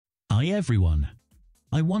Hi everyone.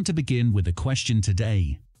 I want to begin with a question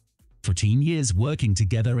today. 14 years working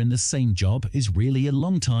together in the same job is really a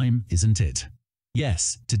long time, isn't it?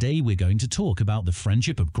 Yes, today we're going to talk about the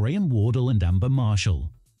friendship of Graham Wardle and Amber Marshall.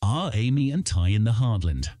 Are Amy and Ty in the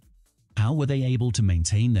Heartland? How were they able to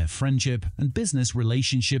maintain their friendship and business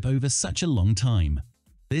relationship over such a long time?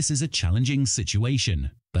 This is a challenging situation,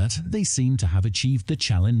 but they seem to have achieved the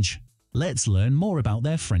challenge. Let's learn more about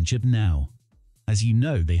their friendship now. As you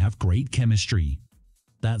know, they have great chemistry.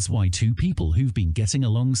 That's why two people who've been getting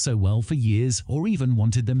along so well for years or even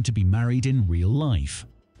wanted them to be married in real life.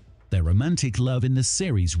 Their romantic love in the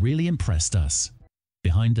series really impressed us.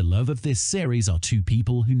 Behind the love of this series are two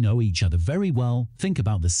people who know each other very well, think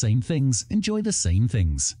about the same things, enjoy the same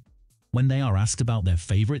things. When they are asked about their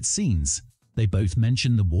favorite scenes, they both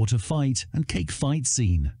mention the water fight and cake fight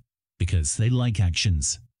scene. Because they like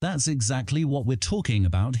actions. That's exactly what we're talking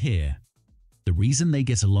about here. The reason they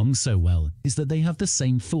get along so well is that they have the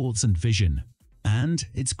same thoughts and vision. And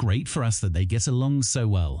it's great for us that they get along so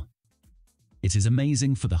well. It is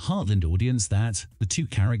amazing for the Heartland audience that the two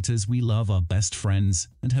characters we love are best friends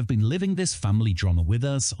and have been living this family drama with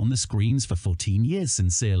us on the screens for 14 years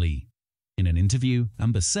sincerely. In an interview,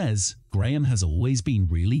 Amber says, "Graham has always been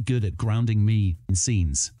really good at grounding me in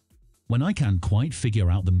scenes. When I can't quite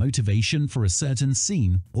figure out the motivation for a certain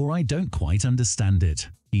scene or I don't quite understand it,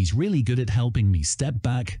 he's really good at helping me step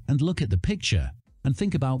back and look at the picture and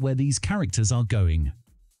think about where these characters are going."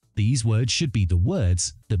 These words should be the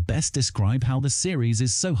words that best describe how the series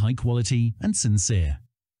is so high quality and sincere.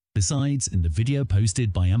 Besides, in the video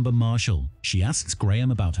posted by Amber Marshall, she asks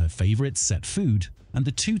Graham about her favorite set food, and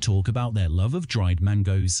the two talk about their love of dried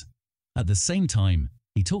mangoes. At the same time,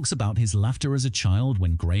 he talks about his laughter as a child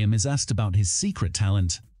when Graham is asked about his secret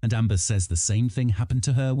talent, and Amber says the same thing happened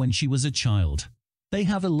to her when she was a child. They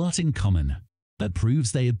have a lot in common. That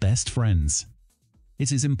proves they are best friends.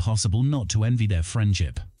 It is impossible not to envy their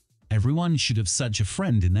friendship. Everyone should have such a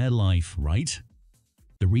friend in their life, right?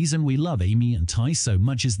 The reason we love Amy and Ty so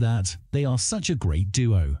much is that they are such a great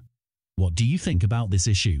duo. What do you think about this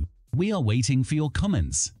issue? We are waiting for your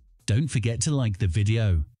comments. Don't forget to like the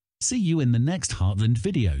video. See you in the next Heartland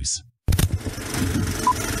videos.